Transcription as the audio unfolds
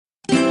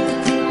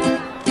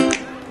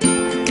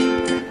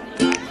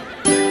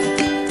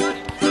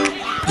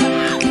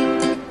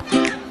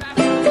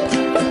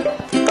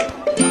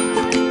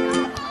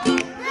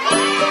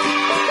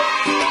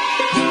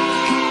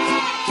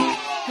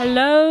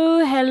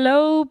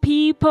Hello,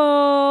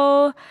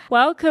 people.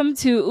 Welcome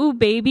to Ooh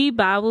Baby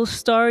Bible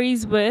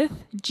Stories with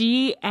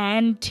G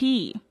and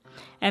T.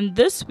 And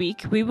this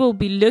week we will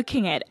be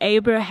looking at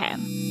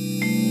Abraham.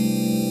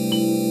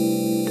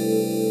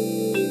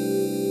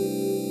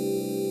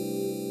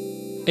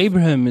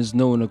 Abraham is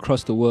known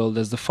across the world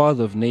as the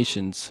father of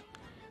nations.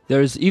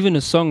 There is even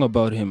a song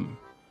about him.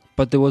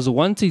 But there was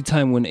once a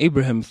time when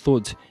Abraham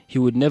thought he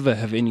would never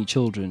have any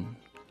children.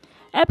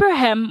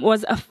 Abraham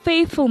was a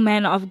faithful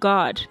man of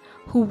God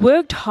who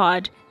worked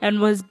hard and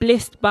was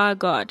blessed by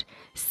God.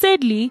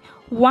 Sadly,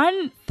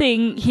 one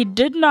thing he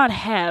did not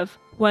have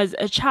was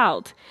a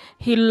child.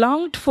 He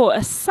longed for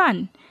a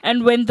son,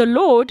 and when the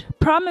Lord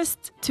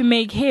promised to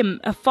make him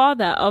a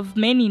father of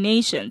many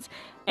nations,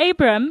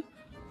 Abraham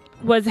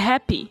was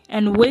happy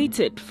and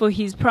waited for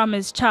his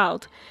promised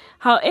child.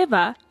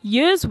 However,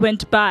 years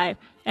went by,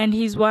 and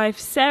his wife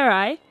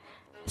Sarai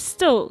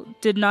still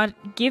did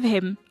not give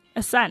him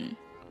a son.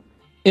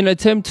 In an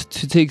attempt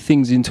to take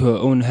things into her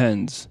own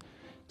hands,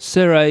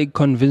 Sarai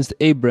convinced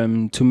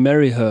Abraham to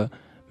marry her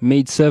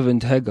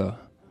maidservant Hagar,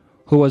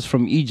 who was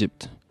from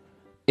Egypt.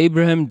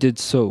 Abraham did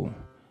so,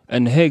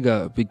 and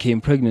Hagar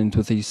became pregnant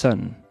with a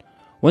son.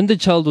 When the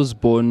child was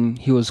born,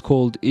 he was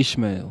called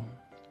Ishmael.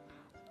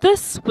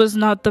 This was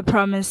not the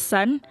promised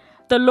son.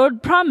 The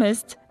Lord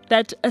promised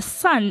that a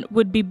son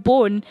would be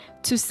born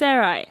to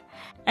Sarai,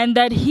 and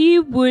that he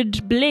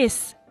would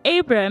bless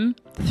Abraham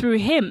through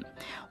him.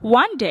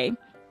 One day,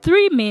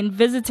 3 men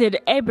visited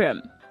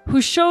Abraham,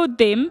 who showed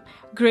them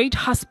great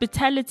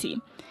hospitality.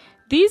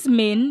 These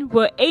men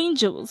were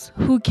angels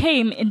who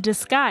came in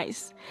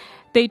disguise.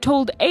 They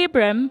told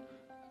Abraham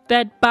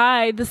that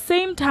by the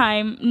same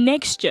time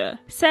next year,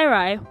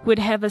 Sarai would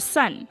have a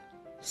son.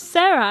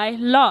 Sarai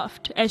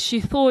laughed as she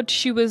thought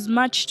she was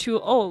much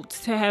too old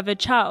to have a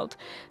child.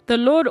 The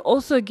Lord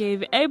also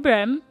gave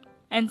Abraham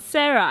and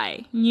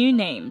Sarai new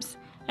names,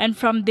 and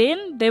from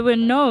then they were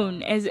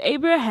known as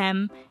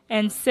Abraham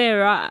and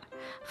Sarah.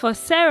 For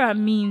Sarah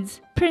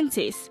means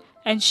princess,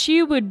 and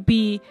she would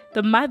be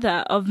the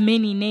mother of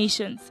many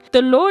nations.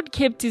 The Lord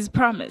kept his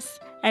promise,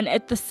 and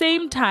at the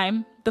same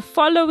time, the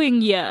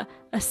following year,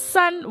 a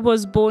son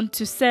was born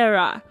to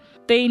Sarah.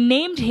 They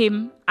named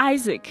him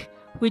Isaac,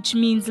 which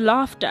means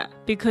laughter,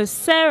 because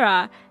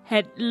Sarah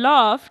had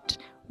laughed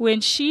when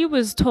she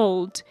was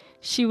told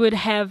she would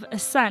have a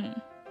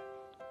son.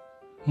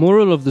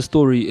 Moral of the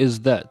story is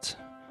that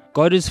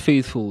God is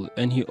faithful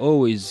and he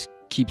always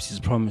keeps his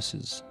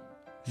promises.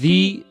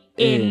 The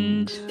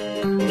end. Hey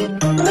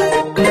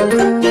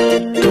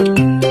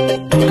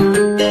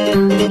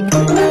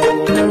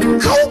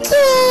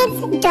kids,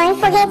 don't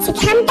forget to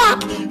come back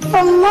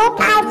for more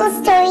Bible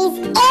stories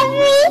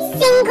every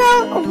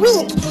single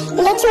week.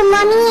 Let your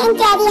mommy and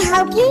daddy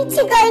help you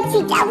to go to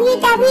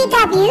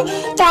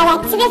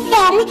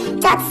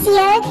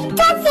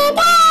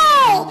www.activefm.co.za.